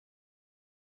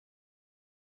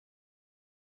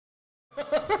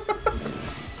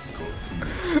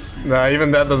Nah,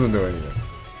 even that doesn't do anything.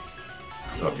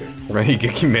 Okay. When he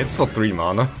gets for 3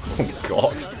 mana. Oh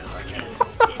god.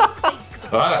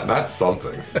 That's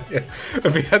something. Yeah.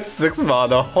 If he had 6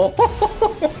 mana.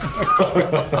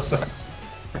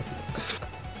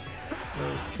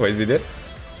 Wait, is he dead?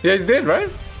 Yeah, he's dead, right?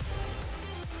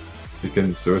 You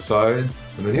can suicide,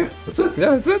 and then yeah, that's it.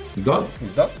 Yeah, that's it. He's done.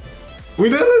 He's done. We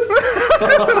did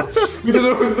it! We did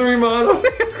it with 3 mana!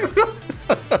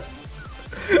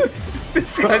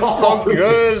 This guy's so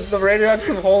good! The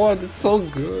radioactive horn is so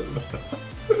good.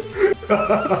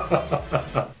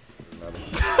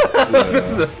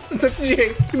 The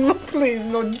Jake! No, please,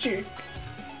 no Jake!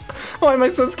 Why am I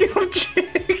so scared of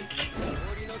Jake?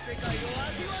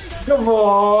 Come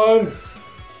on!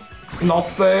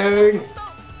 Nothing!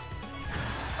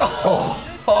 Oh,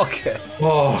 okay.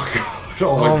 Oh god.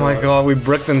 Oh my god, we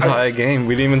bricked the entire game.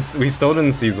 We still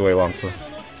didn't see Zoe Lancer.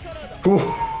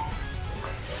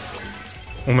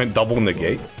 We went double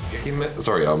negate.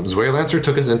 Sorry, Zoe Lancer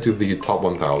took us into the top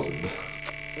 1000.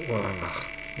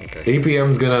 Okay.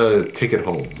 APM's gonna take it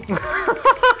home.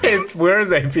 Where is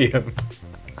APM?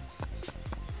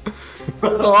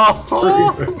 Oh.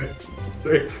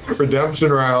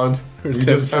 Redemption round. You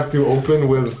just have to open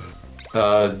with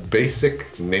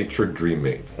basic nature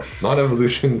dreammate. Not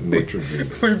evolution, nature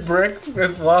dreammate. We bricked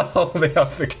as well. They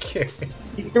have the game.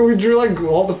 We drew like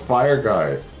all the fire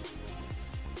guy.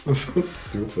 That's so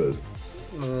stupid.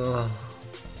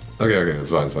 Okay, it's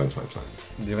fine.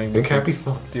 Do you think this can't be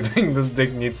fun? Do you think this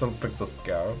deck needs some Pixel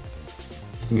Scarab?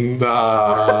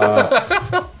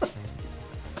 Nah.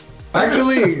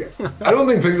 Actually, I don't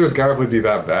think Pixar Scarab would be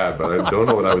that bad, but I don't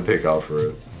know what I would take out for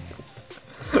it.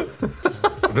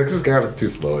 Pixar Scarab is too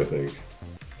slow, I think.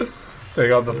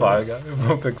 Take out the fire guy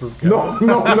from Pixel Scarab.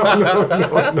 No.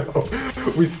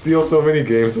 We steal so many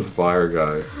games with fire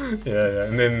guy. Yeah,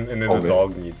 and then the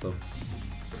dog needs him.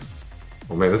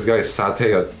 Oh man, this guy is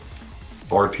Sate at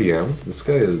RTM. This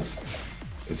guy is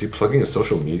he plugging his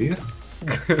social media?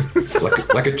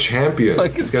 like a champion.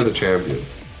 This guy's a champion.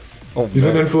 Oh, he's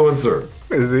an influencer.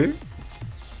 Is he?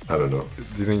 I don't know.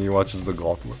 Do you think he watches the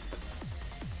Gauntlet?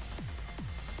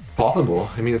 Possible.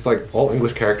 I mean, it's like all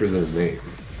English characters in his name.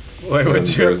 Wait, would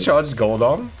you have charged gold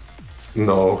on?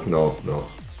 No.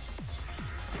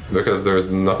 Because there's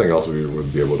nothing else we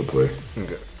would be able to play.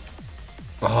 Okay.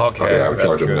 Okay, I would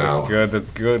charge him now.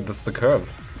 That's good. That's the curve.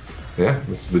 Yeah,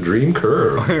 this is the dream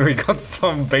curve. We got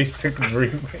some basic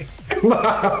dreaming.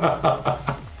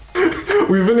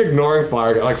 We've been ignoring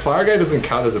Fire Guy. Like, Fire Guy doesn't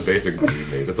count as a basic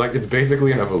dreammate. It's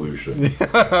basically an evolution.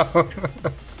 Yeah.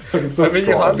 Like, it's so strong.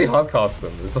 You hardly hardcast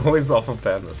them. It's always off of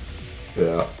panda.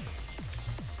 Yeah.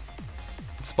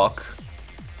 Spock?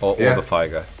 Or the Fire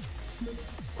Guy?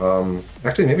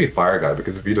 Actually, maybe Fire Guy,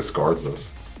 because if he discards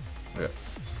us. Yeah.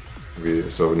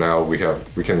 So now we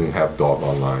can have Dog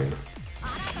online.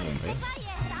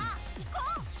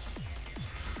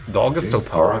 Dog is so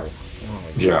powerful. Oh,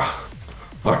 yeah.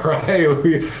 Alright,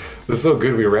 this is so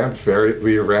good. We ramped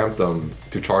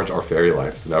to charge our fairy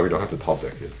life, so now we don't have to top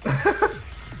deck it.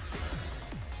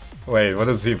 Wait, what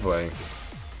is he playing?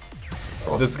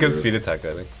 This gives speed attack,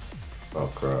 I think. Oh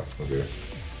crap, okay.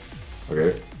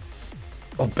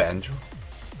 Oh, Banjo?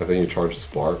 I think you charge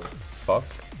Spark. Spark?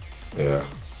 Yeah.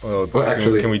 Well,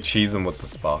 actually... Can we cheese him with the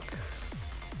Spark?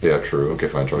 Yeah, true. Okay,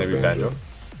 fine, charge Banjo.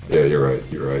 Yeah, you're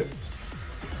right.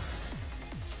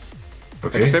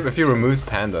 Okay. Except if he removes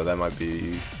Panda, that might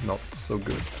be not so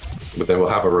good. But then we'll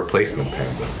have a replacement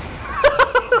Panda.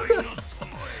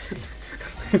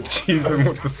 Cheese him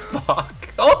with the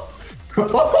Spark. Oh!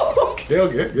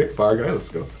 Okay, Fire Guy, let's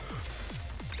go.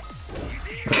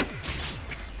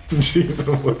 Cheese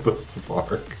him with the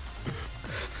Spark.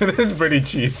 It is pretty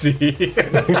cheesy.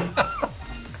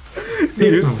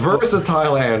 It's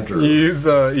versatile, Andrew. You use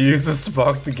the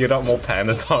Spark to get up more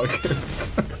Panda targets.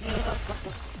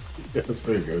 Yeah, that's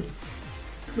pretty good.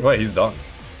 Wait, he's done.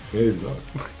 Yeah, he's done.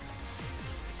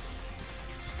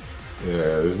 Yeah,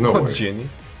 there's no way. Genie.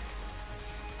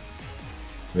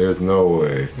 There's no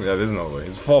way. Yeah, there's no way.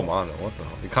 It's 4 mana. What the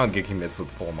hell? You can't get Kimetsu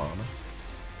with 4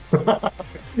 mana.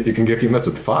 You can get Kimetsu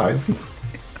with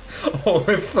 5. Or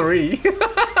with 3.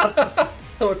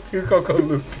 Or 2 Coco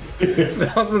Loop.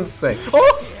 That was insane.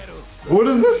 Oh! What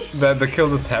is this? That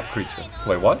kills a tap creature.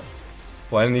 Wait, what?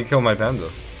 Why didn't he kill my Panda?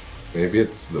 Maybe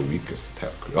it's the weakest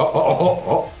tap creature.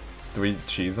 Oh. Do we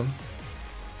cheese him?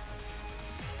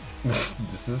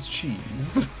 This is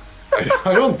cheese.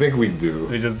 I don't think we do.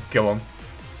 We just kill him.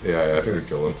 Yeah, I think we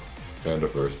kill him. Panda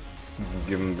first. Just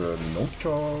give him the no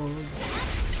charge.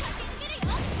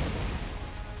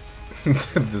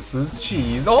 This is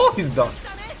cheese. Oh, he's done.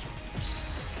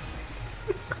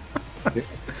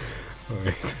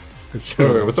 Wait.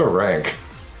 Wait, what's our rank?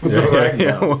 What's our rank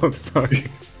now? Well, I'm sorry.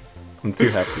 I'm too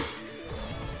happy.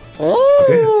 Oh!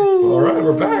 Okay. Alright,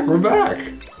 we're back, we're back!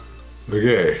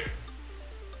 Okay.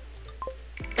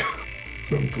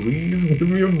 Please give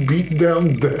me a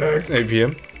beatdown deck.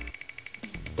 APM?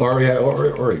 Or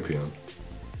APM.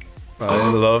 I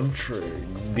love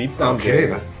trigs. Beatdown Okay,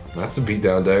 deck. that's a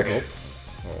beatdown deck.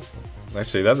 Oops. Oh.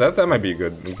 Actually, that might be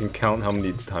good. We can count how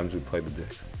many times we play the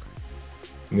decks.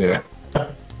 Yeah.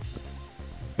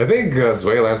 I think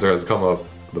Duel Masters has come up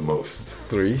the most.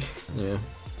 3? Yeah.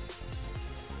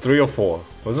 3 or 4?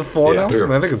 Was it 4 Yeah,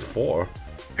 now? I think it's 4.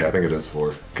 Yeah, I think it is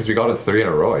 4. Because we got it 3 in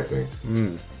a row, I think.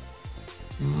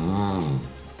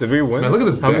 Did we win? Man, look at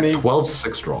this how deck. many... 12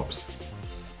 6-drops.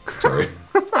 Sorry.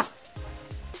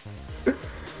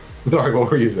 Sorry, what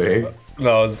were you saying?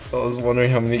 No, I was wondering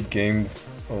how many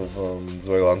games of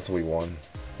Duel Masters we won.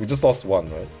 We just lost 1,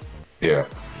 right? Yeah.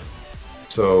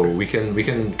 So we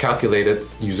can calculate it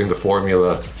using the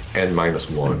formula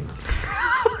n-1.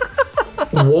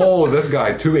 Whoa, this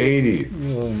guy 280.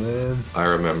 Oh man. I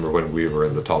remember when we were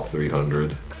in the top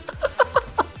 300.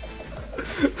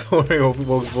 Don't worry,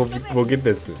 we'll get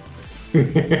this in.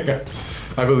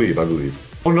 I believe.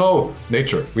 Oh no,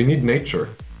 nature. We need nature.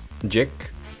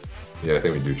 Jick? Yeah, I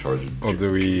think we do charge it. Or do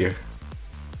we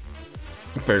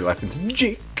fairy life into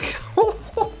Jick?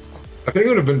 I think it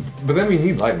would have been, but then we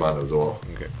need light mana as well.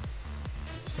 Okay.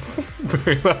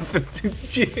 Fairy life into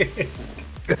Jick.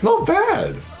 It's not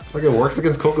bad. Like it works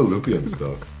against Coca-Loopy and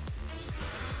stuff.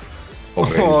 Oh,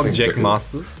 man, oh Jack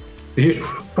Masters. Yeah.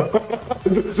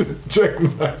 This is Jack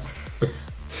Masters.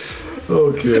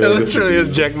 Okay. It literally is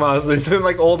Jack Masters. He's in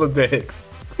like all the decks.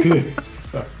 Yeah,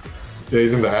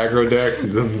 he's in the aggro decks.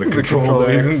 He's in the control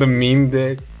decks. He's in the meme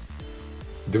deck.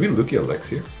 Did we Lukia Lex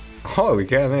here? Oh, we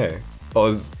can, eh?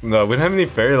 Oh, no, we don't have any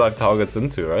fairy life targets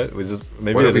into, right? We just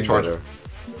maybe it is better.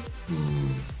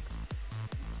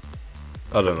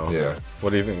 I don't know. Yeah.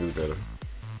 What do you think is better?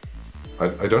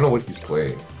 I don't know what he's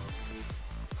playing.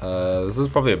 This is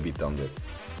probably a beatdown deck.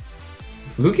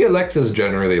 Lukia Lex is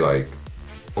generally like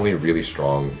only really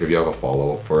strong if you have a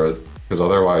follow-up for it. Because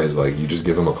otherwise, like, you just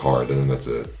give him a card and then that's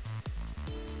it.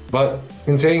 But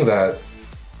in saying that,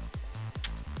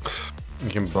 you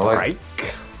can break. Like,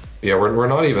 yeah, we're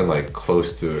not even like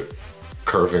close to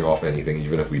curving off anything,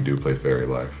 even if we do play Fairy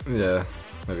Life. Yeah.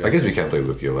 I guess we can't play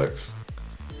Lukia Lex.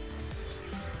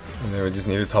 And then we just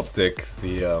need to top deck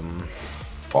the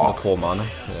core mana.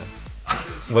 Yeah.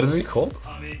 What is he called?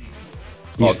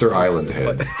 Easter Island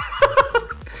Head. Like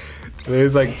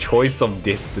there's like Choice of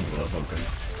Destiny or something.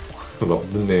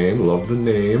 Love the name, love the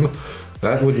name.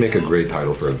 That would make a great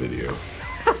title for a video.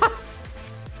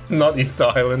 Not Easter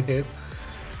Island Head.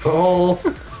 Oh,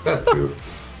 that too.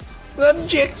 That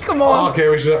Jick, come on! Oh, okay,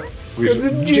 we should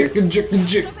Jick and Jick and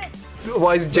Jick.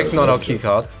 Why is Jick not our key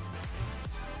card?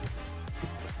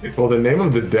 Well, the name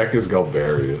of the deck is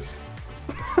Galbarius.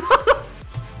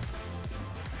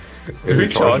 Did we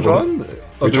charge one?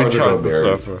 Or do we charge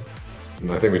the surfer?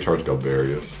 I think we charge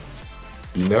Galbarius.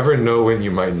 You never know when you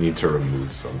might need to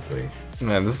remove something.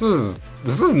 Man, this is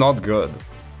not good.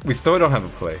 We still don't have a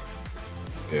play.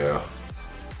 Yeah.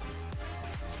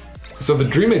 So the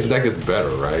Dreammates deck is better,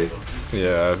 right?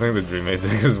 Yeah, I think the Dreammate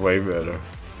deck is way better.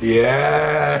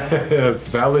 Yes!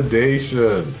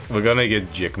 Validation! We're gonna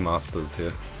get Jick Masters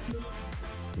here.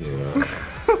 Yeah.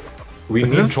 We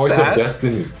need Choice of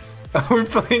Destiny. Are we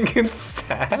playing it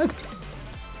sad?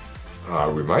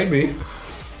 We might be.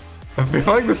 I feel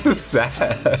like this is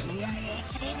sad.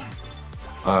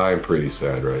 I'm pretty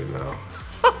sad right now.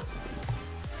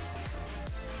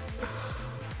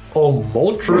 Oh,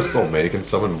 Moltres! Oh man, you can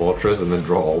summon Moltres and then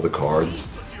draw all the cards.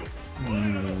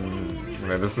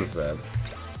 Man, this is sad.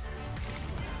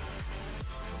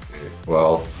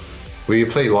 Well, we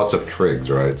play lots of trigs,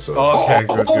 right? So. Oh, okay,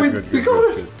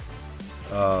 good.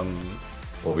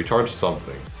 Well, we charge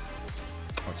something.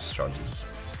 I'll just charge this.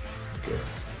 Okay.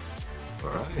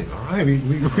 Alright,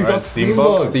 we got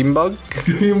Steambug.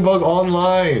 Steambug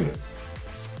online!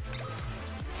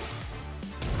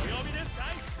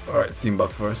 Alright,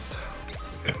 Steambug first.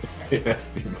 Yeah,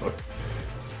 Steambug.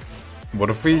 What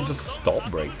if we just stop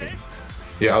breaking?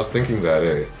 Yeah, I was thinking that,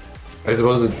 eh? I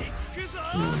suppose it...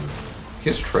 He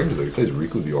has trigs though, he plays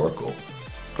Riku the Oracle.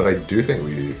 But I do think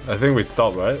we... I think we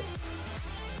stop, right?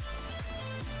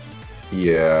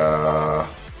 Yeah...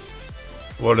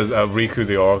 What is Riku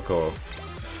the Oracle?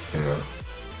 Yeah.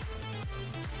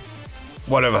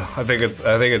 Whatever, I think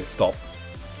it's stop.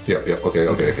 Yeah, okay.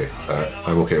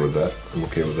 I'm okay with that.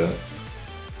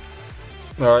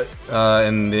 Alright,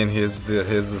 and then here's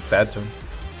the sad turn.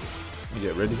 You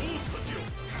get ready.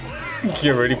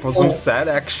 Get ready for some sad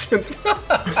action.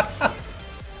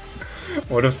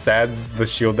 What if sad's the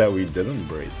shield that we didn't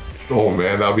break? Oh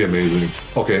man, that'd be amazing.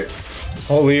 Okay.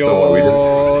 Holy So what, we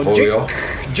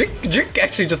just Jick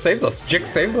actually just saved us. Jick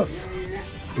saved us.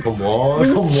 Come on,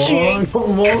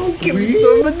 come on, Give me please.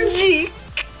 some Jick.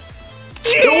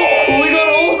 Oh, we got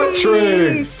all the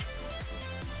tricks.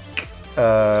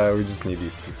 We just need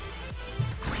these two.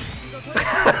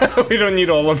 We don't need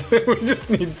all of them. We just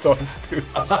need those two.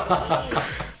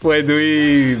 Wait, do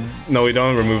we? No, we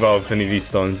don't remove our Affinity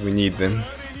Stones. We need them.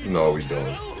 No, we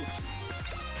don't.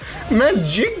 Man,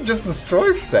 Jig just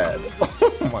destroys Sad.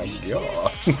 Oh my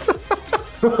god.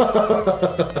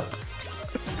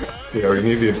 Yeah, we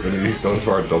need the Infinity Stones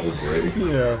for our double break.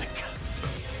 Yeah.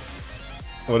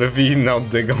 What if he now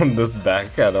dig on this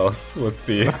back at us with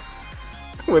the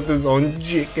with his own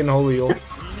Jig and Holio?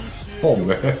 Oh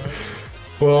man.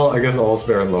 Well, I guess all's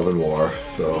fair in love and war,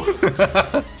 so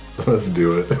let's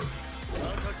do it.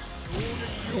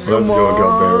 Let's go,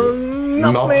 Gilbert.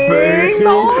 Nothing.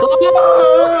 No.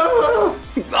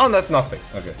 Oh, that's nothing.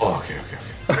 Okay. Oh, okay.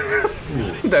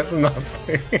 That's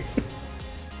nothing.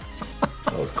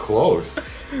 That was close.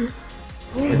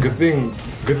 Good thing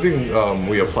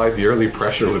we applied the early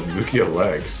pressure with Lugia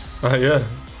Legs. Yeah.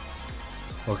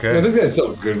 Okay. Man, this guy's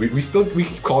so good. We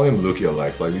keep calling him Lugia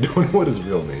Legs, like we don't know what his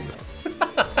real name is.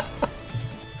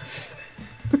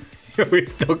 We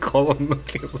still call him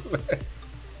Lugia Legs.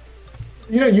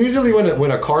 You know, usually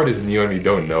when a card is new and we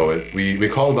don't know it, we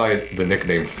call by the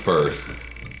nickname first.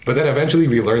 But then eventually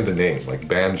we learn the name, like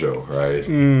Banjo, right?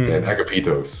 And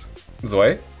Agapitos.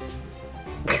 Zoe?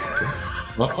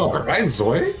 Alright,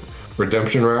 Zoe.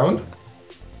 Redemption round?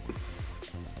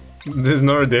 There's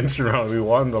no redemption round. We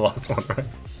won the last one, right?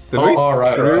 Did we?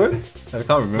 Alright, Did we win? I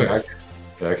can't remember.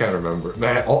 I can't remember.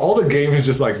 Man, all the games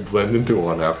just like blend into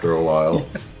one after a while.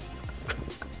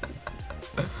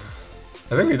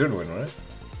 I think we did win, right?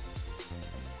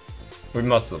 We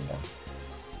must have won.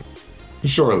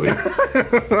 Surely.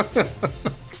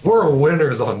 We're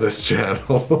winners on this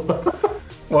channel.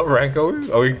 What rank are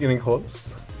we? Are we getting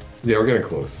close? Yeah, we're getting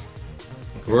close.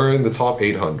 We're in the top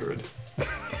 800.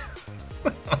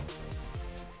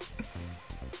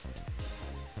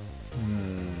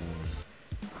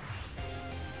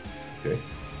 Okay.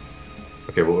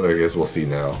 Okay, well, I guess we'll see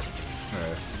now.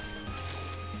 Alright.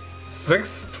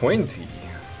 620.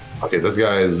 Okay, this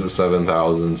guy is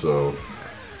 7,000, so...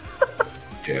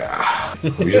 Yeah.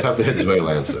 We just have to hit Duel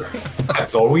Lancer.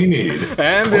 That's all we need.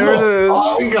 And there it is.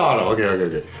 Oh, we got him.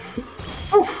 Okay.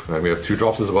 And we have 2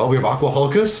 drops as well. We have Aqua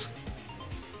Hulkus.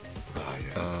 Ah,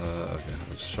 yes. Okay,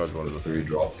 let's charge one of the 3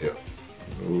 drop, yeah.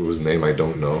 Whose name I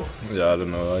don't know. Yeah, I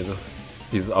don't know either.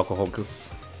 He's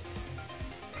Alcoholcus.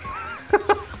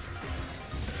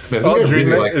 Man, Oh, really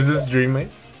Dreammate? Is this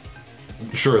Dreammates?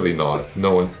 Surely not.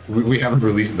 No one. We haven't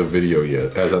released the video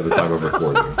yet, as at the time of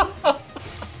recording.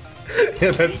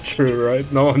 Yeah, that's true, right?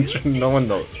 No one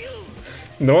knows.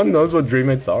 No one knows what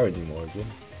Dreammates are anymore, is it?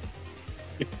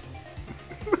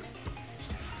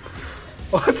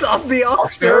 What's up, the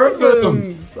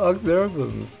Oxeraphans?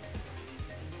 Oxeraphans.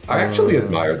 I actually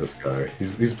admire this guy.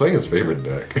 He's playing his favorite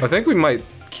deck. I think we might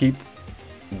keep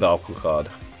the Aqua card.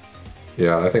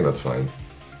 Yeah, I think that's fine.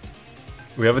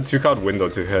 We have a 2-card window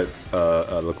to hit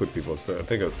liquid people, so I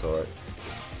think it's alright.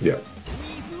 Yeah.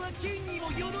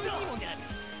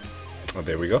 Oh,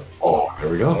 there we go. Oh, there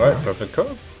we go. Alright, perfect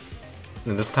card.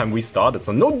 And this time we started,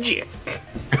 so no Jick!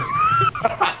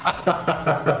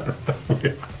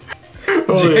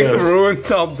 Jick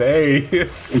ruins our day.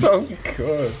 It's so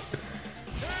good.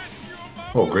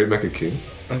 Oh, Great Mecha King.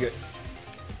 Okay.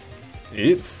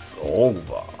 It's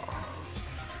over.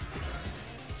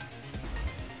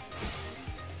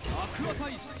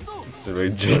 So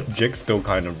really, Jick still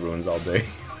kind of ruins our day.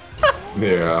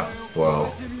 Yeah,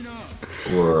 well,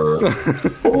 we're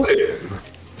all in.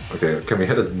 Okay, can we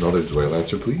hit another Duel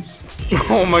Lancer, please?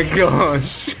 Oh my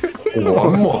gosh!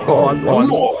 One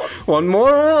more. One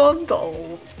more.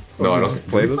 No, I don't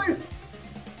play this.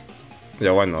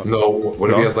 Yeah, why not? No, what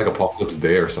if he has like Apocalypse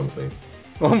Day or something?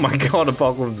 Oh my god,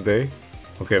 Apocalypse Day.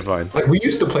 Okay, fine. Like we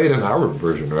used to play it in our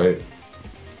version, right?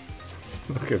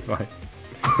 Okay, fine.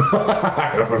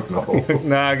 I don't know.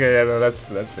 Nah, okay, yeah, no, that's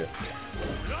fair.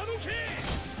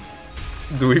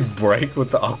 Do we break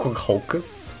with the Aqua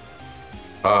Hulkus?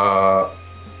 That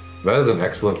is an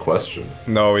excellent question.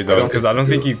 No, we don't, because I don't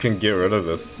think you can get rid of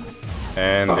this.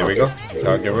 And there we go.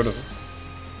 Can't get rid of it.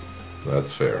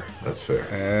 That's fair. That's fair.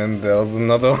 And there's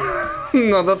another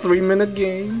 3-minute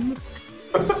game.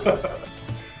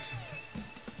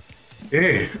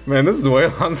 Hey, Man, this Duel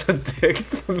Masters deck,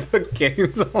 the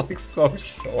games are like so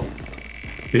short.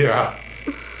 yeah.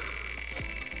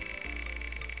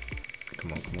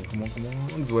 Come on, come on, come on, come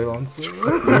on. Zuelance.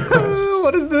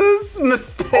 What is this?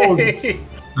 Mistake!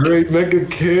 Oh, great Mega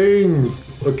Kings!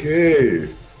 Okay.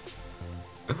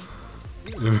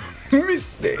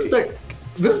 Mistake!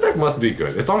 This deck must be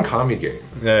good. It's on Kami game.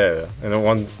 Yeah. And it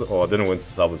once, it didn't win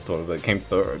Sasaba's tournament, but it came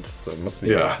third, so it must be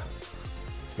Yeah.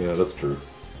 Yeah, that's true.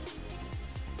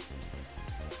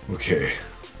 Okay.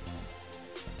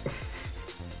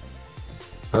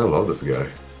 I love this guy.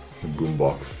 The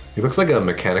Boombox. He looks like a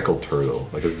mechanical turtle.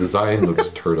 Like his design looks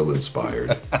turtle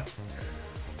inspired. Yeah,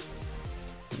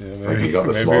 Like he got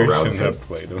the small round head.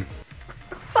 Played him.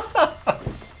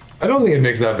 I don't think it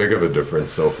makes that big of a difference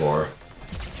so far.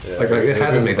 Yeah, like it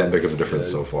hasn't made that big of a difference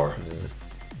so far. Yeah.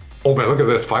 Oh man, look at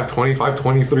this. 520,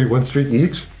 523 win streak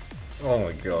each. Oh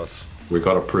my gosh. We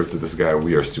gotta prove to this guy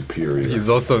we are superior. He's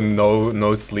also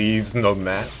no sleeves, no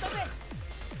mat.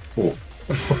 Oh.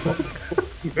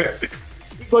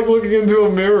 It's like looking into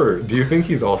a mirror. Do you think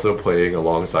he's also playing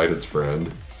alongside his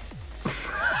friend?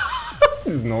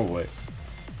 There's no way.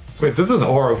 Wait, this is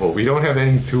horrible. We don't have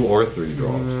any 2 or 3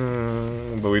 drops.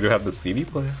 But we do have the CD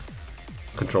player.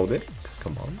 Control deck.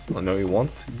 Come on. I know you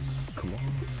want to. Come on.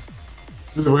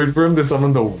 Just wait for him to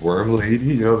summon the worm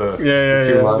lady. You know the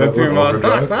the 2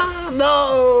 mana.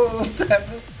 No.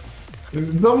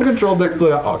 Some control decks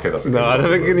play. Oh, okay, that's a no. I don't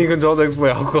think any control decks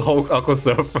play Aqua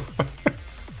Surfer.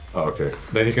 Oh, okay.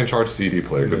 Then he can charge CD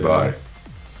player. Goodbye.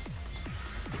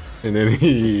 And then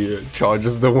he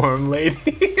charges the worm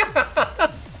lady.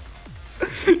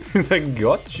 He's like,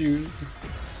 got you.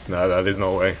 No, there's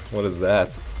no way. What is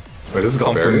that? Wait, this is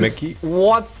Come from Mickey.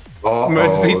 What?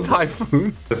 Mercy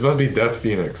Typhoon. This must be Death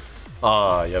Phoenix.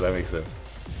 Ah, yeah, that makes sense.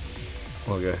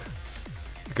 Okay.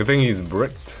 Good thing he's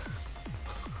bricked.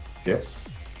 Yeah.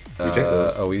 We take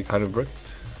those. Are we kind of bricked?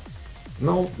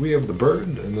 No, we have the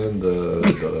bird, and then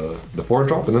the 4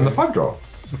 drop, and then the 5 drop.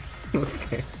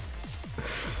 Okay.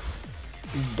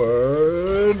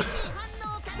 Bird.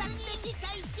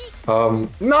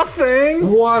 Nothing.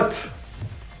 What?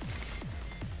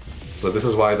 So this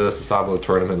is why the Sasabo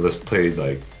tournament list played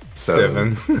like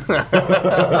 7. It's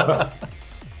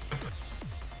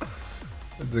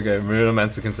okay.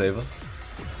 Murdermancer can save us.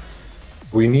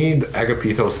 We need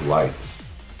Agapitos Light.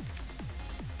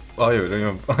 Oh, you're doing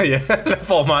a... Oh, yeah, the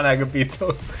 4-man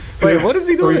Agapitos. Wait, what is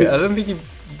he doing? I don't think he...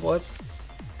 What?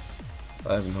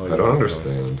 I have no idea. I don't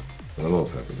understand. I don't know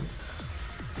what's happening.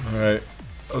 Alright.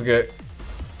 Okay.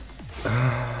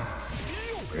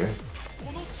 Okay.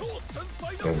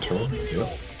 And turn.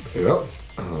 Yep. Yep.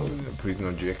 Please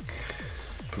no Jick.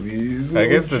 Please no I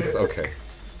guess Jick. it's okay.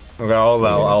 Okay, I'll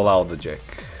allow the Jick.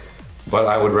 But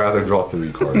I would rather draw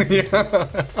 3 cards.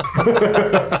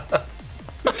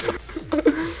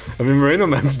 I mean, Moreno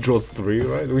Mans draws 3,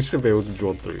 right? We should be able to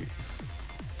draw 3.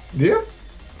 Yeah.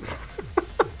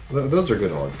 Those are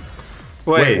good odds.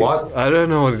 Wait, what? I don't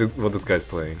know what this guy's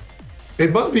playing.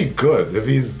 It must be good if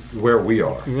he's where we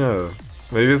are. Yeah.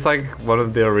 Maybe it's like one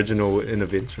of the original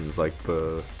interventions, like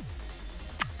the...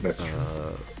 That's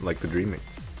true. Like the Dream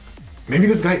Mates. Maybe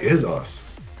this guy is us.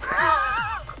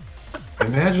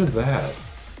 Imagine that.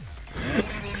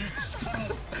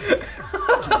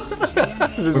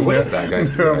 What is that guy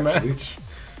doing, actually?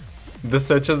 This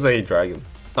searches a dragon.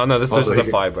 Oh no, this searches a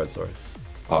firebird, sorry.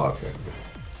 Oh, okay.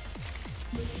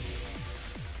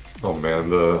 Oh man,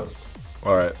 the...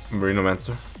 Alright, Marino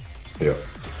Mancer. Yeah.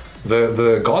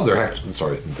 The gods are actually...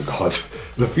 Sorry, the gods.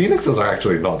 The phoenixes are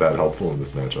actually not that helpful in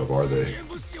this matchup, are they?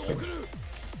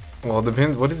 Well, it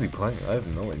depends. What is he playing? I have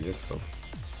no idea still.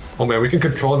 Oh man, we can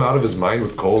control him out of his mind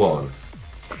with Colon.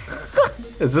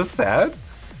 Is this sad?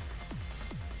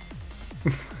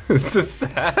 Is this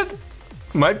sad?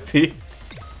 Might be.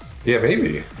 Yeah,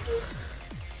 maybe.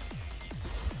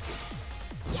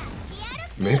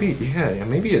 Maybe, yeah,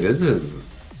 maybe it is his...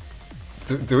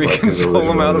 Do we control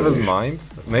him out of his mind?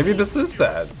 Maybe this is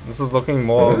sad. This is looking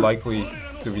more likely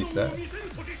to be sad.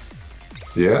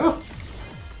 Yeah?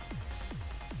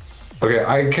 Okay,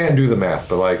 I can't do the math,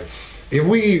 but like, if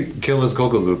we kill his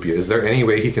Gogolupia, is there any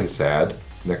way he can sad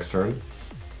next turn?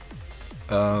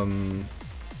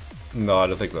 No, I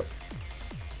don't think so.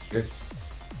 Okay.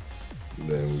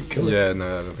 Then we kill it. Yeah,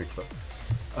 no, I don't think so.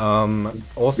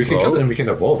 Also... We can kill it and we can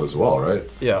evolve as well, right?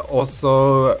 Yeah,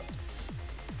 also...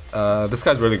 this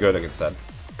guy's really good against that,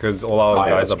 because all our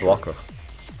guys are blocker.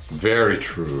 Very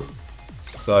true.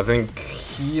 So I think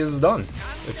he is done,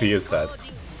 if he is sad.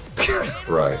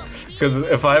 Right. Because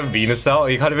if I have Venus out,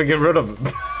 you can't even get rid of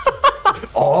him.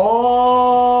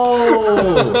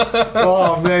 Oh!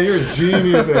 Oh man, you're a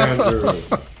genius, Andrew.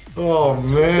 Oh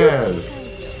man.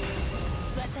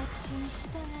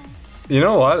 You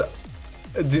know what?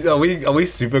 Are we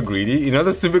super greedy? You know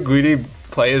the super greedy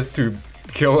players to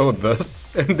kill it with this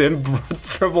and then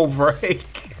triple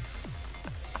break.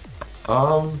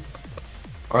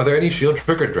 Are there any shield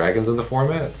trigger dragons in the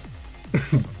format?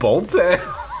 Bolted.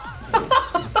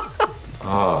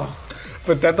 Ah.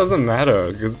 But that doesn't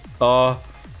matter because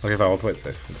okay, fine. We'll play it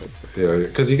safe. Yeah,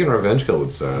 because he can revenge kill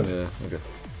with Sad. Yeah. Okay.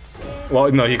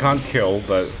 Well, no, he can't kill,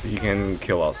 but he can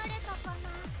kill us.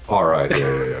 All right.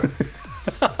 Yeah.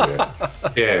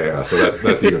 Yeah. So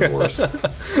that's even worse.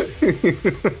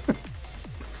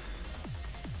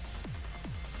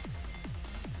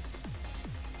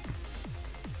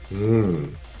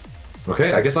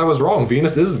 Okay, I guess I was wrong.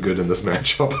 Venus is good in this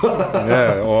matchup.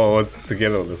 Yeah, well, let's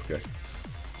together with this guy.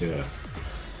 Yeah.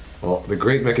 Well, the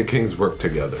Great Mecha Kings work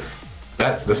together.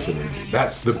 That's the synergy.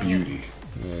 That's the beauty.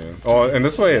 Yeah. Oh, and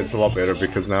this way it's a lot better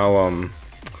because now we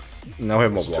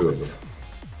have more blockers.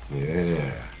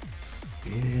 Yeah.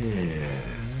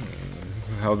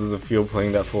 How does it feel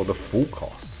playing that for the full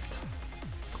cost?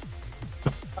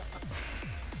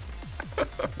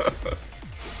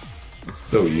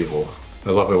 So evil. I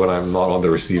love it when I'm not on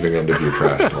the receiving end of your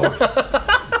trash talk.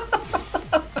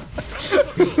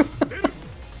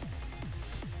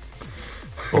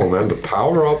 Oh man, the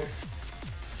power up.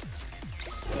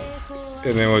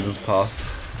 And then we'll just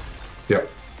pass. Yep.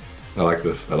 I like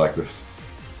this.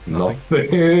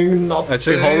 Nothing.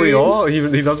 Actually, Holy Ore?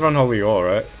 He does run Holy Ore,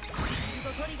 right?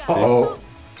 Uh-oh.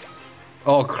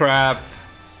 Oh crap.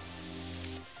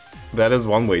 That is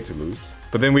one way to lose.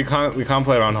 But then we can't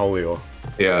play around Holy Ore.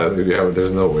 Yeah,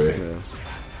 there's no way. Yeah.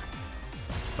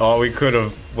 Oh, we could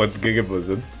have with Giga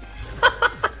Blizzard.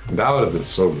 That would have been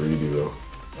so greedy though.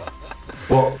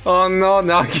 Well, oh no,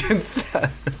 now I can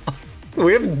set.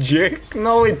 We have Jake?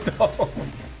 No, we don't.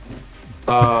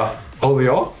 Holy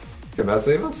Ore? Can that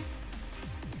save us?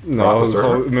 No,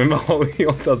 remember Holy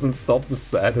Ore doesn't stop the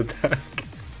sad attack.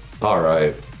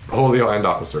 Alright. Holy Ore and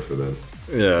Aqua Surfer then.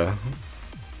 Yeah.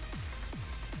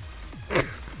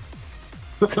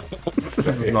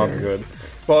 This is not good.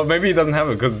 Well, maybe he doesn't have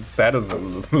it because sad is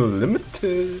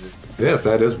limited. Yeah,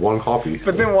 sad is one copy.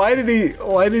 But then why did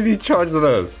he charge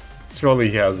this? Surely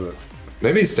he has it.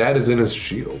 Maybe sad is in his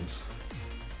shields.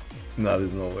 No,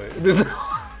 there's no way. There's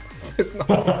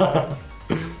no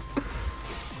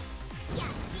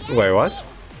Wait, what?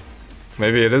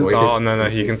 Maybe it is. Wait, oh no,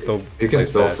 he can still. He can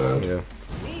still sad. Yeah.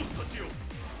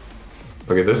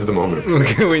 Okay, this is the moment.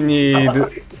 Okay, we need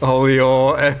Holy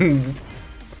Ore and.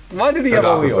 Why did he have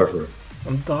Holy Ore?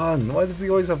 I'm done. Why does he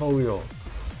always have Holy Ore?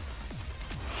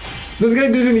 This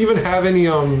guy didn't even have any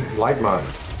light mine.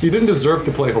 He didn't deserve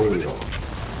to play Holy Ore.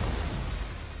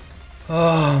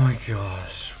 Oh my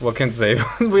gosh. What can save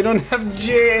us? We don't have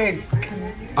Jig!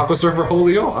 Aqua Surfer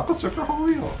Holy Ore. Aqua Surfer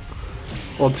Holy Ore.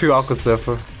 Well, 2 Aqua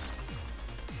Surfer.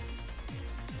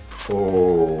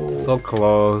 Oh. So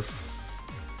close.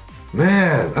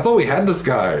 Man, I thought we had this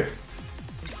guy.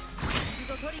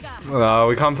 No,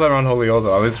 we can't play around Holy Ore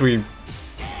though, unless we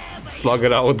slug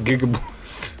it out with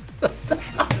Gigaboost.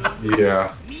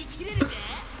 Yeah.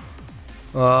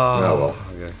 Oh, well.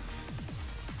 Okay.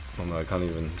 Oh no, I can't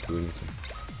even do anything.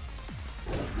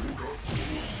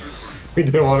 We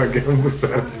didn't want to give him the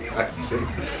satisfaction.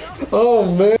 Oh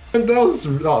man, that's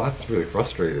really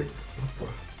frustrating.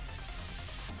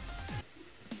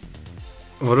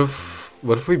 What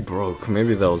if we broke?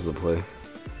 Maybe that was the play.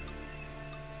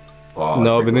 Oh,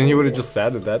 no, but then he would have just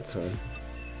sat at that turn.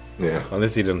 Yeah.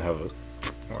 Unless he didn't have it.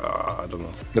 I don't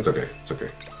know. It's okay. It's okay.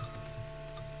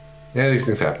 Yeah, these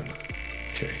things happen.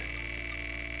 Okay.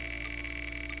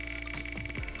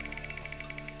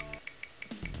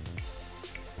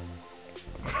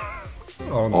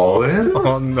 Oh no. All in?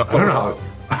 Oh no.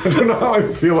 I don't know how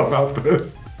I feel about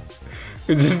this.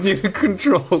 We just need a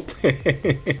control deck.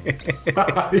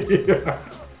 Yeah.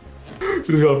 We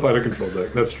just gotta find a control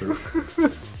deck, that's true.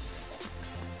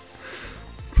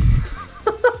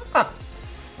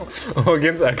 Oh,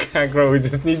 against Akagro, we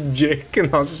just need Jake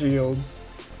and our shields.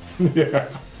 Yeah.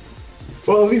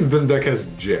 Well, at least this deck has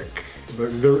Jack.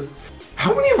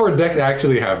 How many of our decks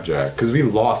actually have Jack? Because we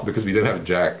lost because we didn't have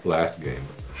Jack last game,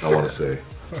 I want to say.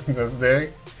 This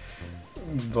deck?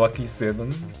 Lucky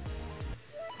 7.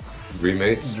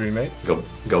 Dreammates?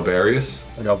 Galbarius?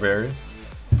 Galbarius.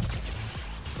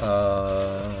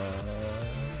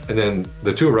 And then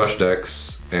the 2 rush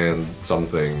decks and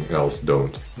something else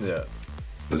don't. Yeah.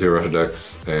 The 2 rush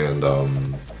decks and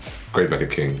Great Mecha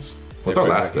Kings. What's our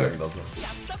last deck?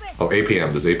 Oh,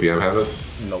 APM. Does APM have it?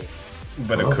 Nope.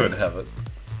 But it could have it.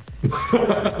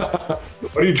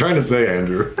 What are you trying to say,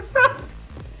 Andrew?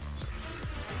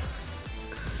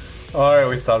 Alright,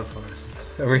 we started first.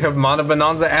 And we have Mana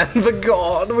Bonanza and the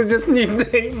God. We just need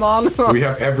the 8 mana. We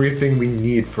have everything we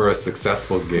need for a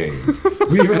successful game.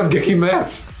 We even have Geki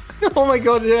Mets. Oh my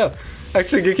god, yeah.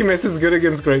 Actually, Geki Mets is good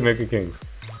against Great Mecha Kings.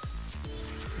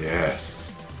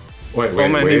 Yes. Wait, oh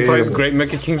man, he plays Great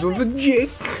Mecha Kings with a Jig.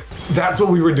 That's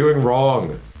what we were doing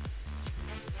wrong.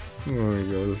 Oh my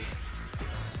gosh.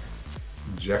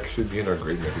 Jack should be in our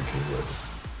Great Mecha King list.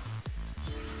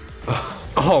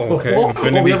 Oh, okay.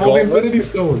 We have all the Infinity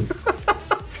Stones.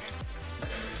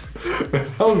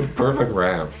 That was the perfect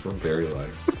ramp from Fairy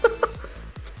Life.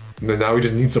 And then now we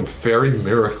just need some Fairy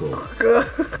Miracle.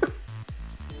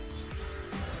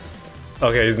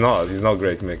 Okay, he's not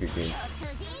Great Mecha King.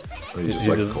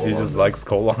 He just likes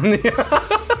Colon.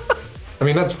 I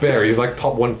mean, that's fair. He's like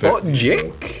top 150. Oh,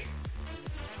 Jake.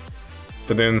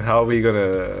 But then how are we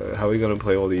gonna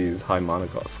play all these high mana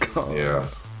cost cards? Yeah,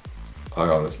 I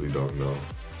honestly don't know.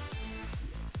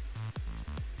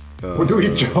 What do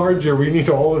we charge here? We need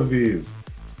all of these.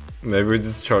 Maybe we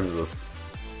just charge this.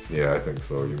 Yeah, I think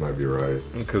so. You might be right.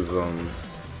 Because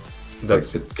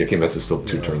that's like, Geki Mets is still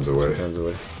 2 turns away. 2 turns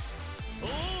away.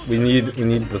 We need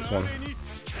this one.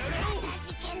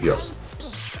 Yep.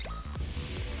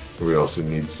 We also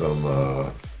need some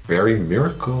Fairy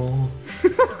Miracle.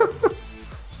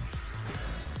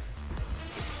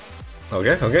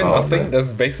 Okay, nothing. Man.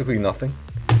 That's basically nothing.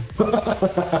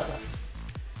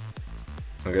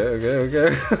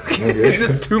 Okay. It's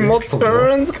just 2 more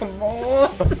turns. Come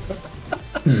on.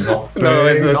 No,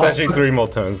 it's actually 3 more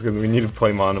turns because we need to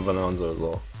play Mana Bonanza as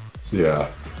well. Yeah.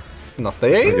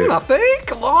 Nothing.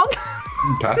 Come on.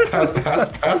 Pass.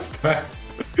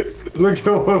 Look at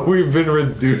what we've been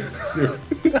reduced to.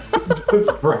 Just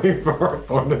praying for our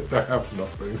opponents to have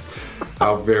nothing.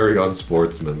 How very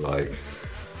unsportsmanlike.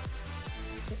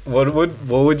 What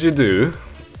would you do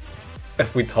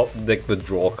if we top deck the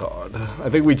draw card? I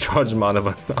think we charge Mana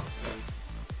Bonanza.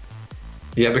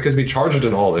 Yeah, because we charged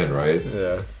an all-in, right?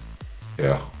 Yeah.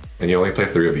 Yeah, and you only play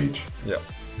 3 of each. Yeah.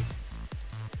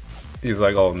 He's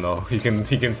like, oh no, he can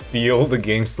feel the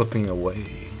game slipping away.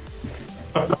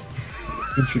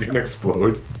 Is he gonna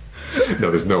explode? No,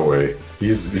 there's no way.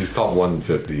 He's top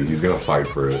 150. He's gonna fight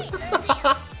for it.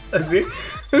 Is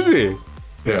he?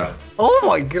 Yeah. Oh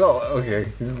my god.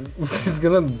 Okay, he's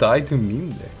gonna die to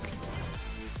meme deck.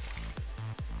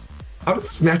 How does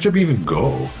this matchup even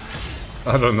go?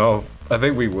 I don't know. I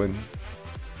think we win.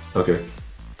 Okay.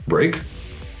 Break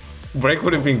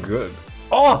would have been good.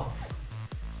 Oh!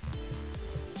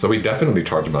 So we definitely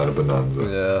charge Mana Bonanza.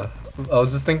 Yeah. I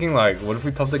was just thinking, like, what if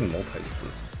we top deck multi-set?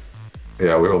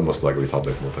 Yeah, we will most likely top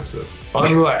deck multi-set.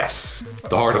 Unless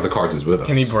the heart of the cards is with us.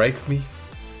 Can he break me?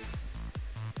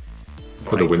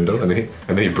 For the window, and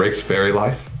then he breaks Fairy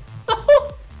Life?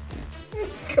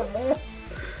 Come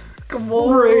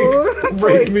on!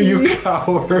 Break me, you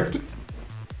coward!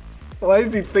 Why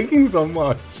is he thinking so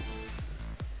much?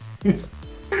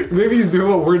 Maybe he's doing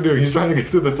what we're doing. He's trying to get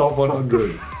to the top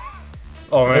 100.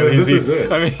 Oh man, this is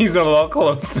it. I mean, he's a lot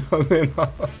closer than us.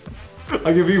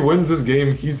 Like if he wins this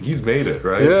game, he's made it,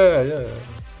 right? Yeah.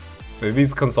 Maybe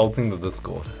he's consulting the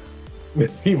Discord.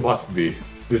 He must be.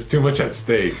 There's too much at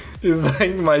stake. He's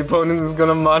like, my opponent is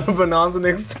gonna Mana Bonanza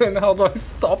next turn. How do I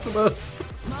stop this?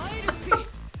 I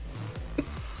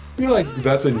feel like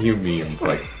that's a new meme.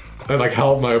 Like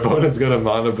help, my opponent's gonna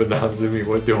Mana Bonanza me.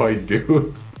 What do I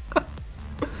do?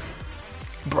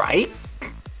 Break.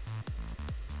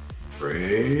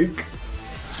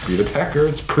 Speed attacker.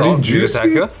 It's pretty juicy.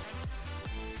 Speed attacker.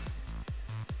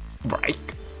 Break.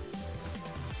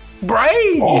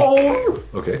 Oh.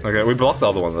 Okay, we blocked the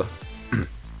other one though.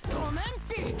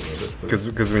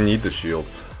 Because we need the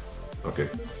shields. Okay.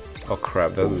 Oh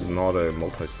crap, that is not a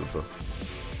multi-super.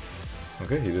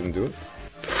 Okay, he didn't do it.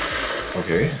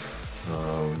 Okay.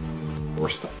 We're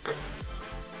stuck.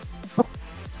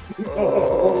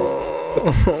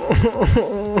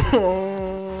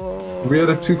 We had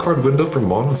a 2-card window for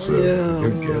Monosid. Yeah, I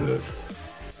didn't get it.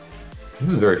 This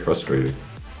is very frustrating.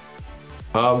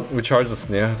 We charge the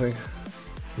snare, I think.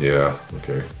 Yeah,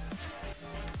 okay.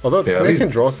 Although the snare can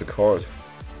draw us the card.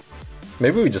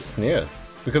 Maybe we just snare.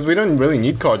 Because we don't really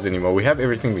need cards anymore. We have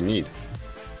everything we need.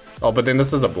 Oh, but then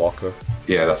this is a blocker.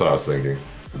 Yeah, that's what I was thinking.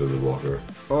 It is a blocker.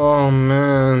 Oh,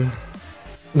 man.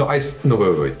 No,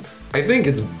 wait. I think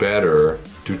it's better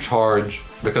to charge,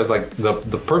 because like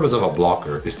the purpose of a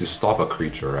blocker is to stop a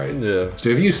creature, right? Yeah. So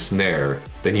if you snare,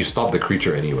 then you stop the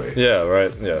creature anyway. Yeah,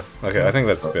 right. Yeah. Okay, I think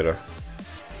that's better.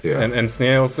 Yeah. And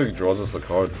snare also draws us a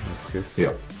card in this case.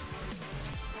 Yeah.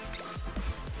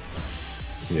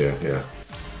 Yeah.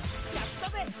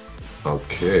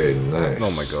 Okay, nice.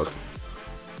 Oh my god.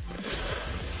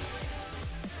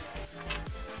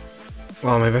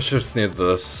 Oh, maybe I should have snared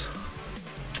this.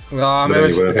 Nah, maybe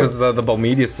I should, because the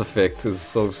Balmedius effect is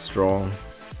so strong.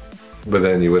 But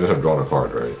then you wouldn't have drawn a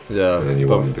card, right? Yeah, and then you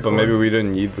but maybe we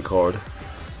didn't need the card.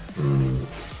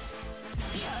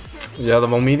 Yeah, the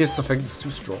Balmedius effect is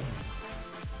too strong.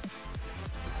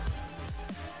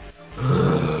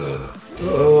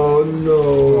 Oh no!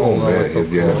 Oh man, so here's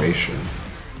the animation.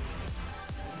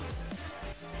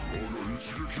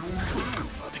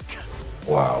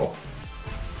 Wow.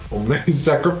 Oh man, he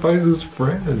sacrificed his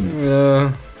friend.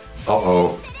 Yeah.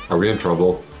 Uh-oh. Are we in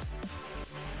trouble?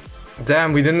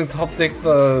 Damn, we didn't top deck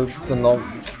the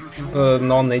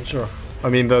non-nature. I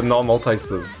mean the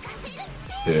non-multi-civ.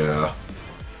 Yeah.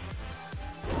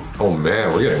 Oh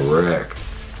man, we're getting wrecked.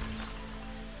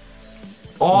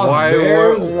 Oh, why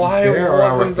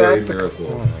wasn't that the... miracle.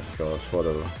 Oh my gosh,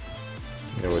 whatever.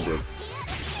 Yeah, we did.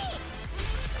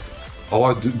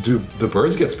 Oh, do the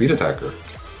birds get speed attacker?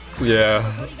 Yeah.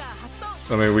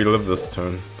 I mean, we live this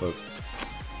turn, but...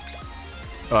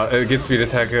 it gets speed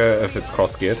attacker if it's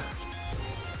cross-geared.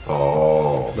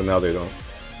 Oh. But now they don't.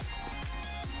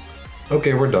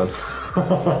 Okay, we're done.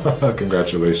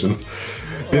 Congratulations.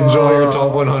 Enjoy your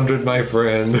top 100, my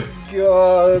friend.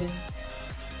 God.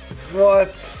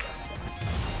 What?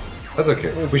 That's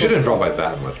okay. We shouldn't draw by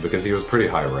that much because he was pretty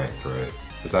high ranked, right?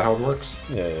 Is that how it works?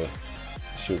 Yeah.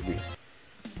 Should be.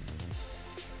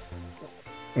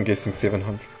 I'm guessing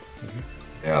 700.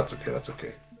 Yeah, that's okay, that's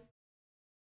okay.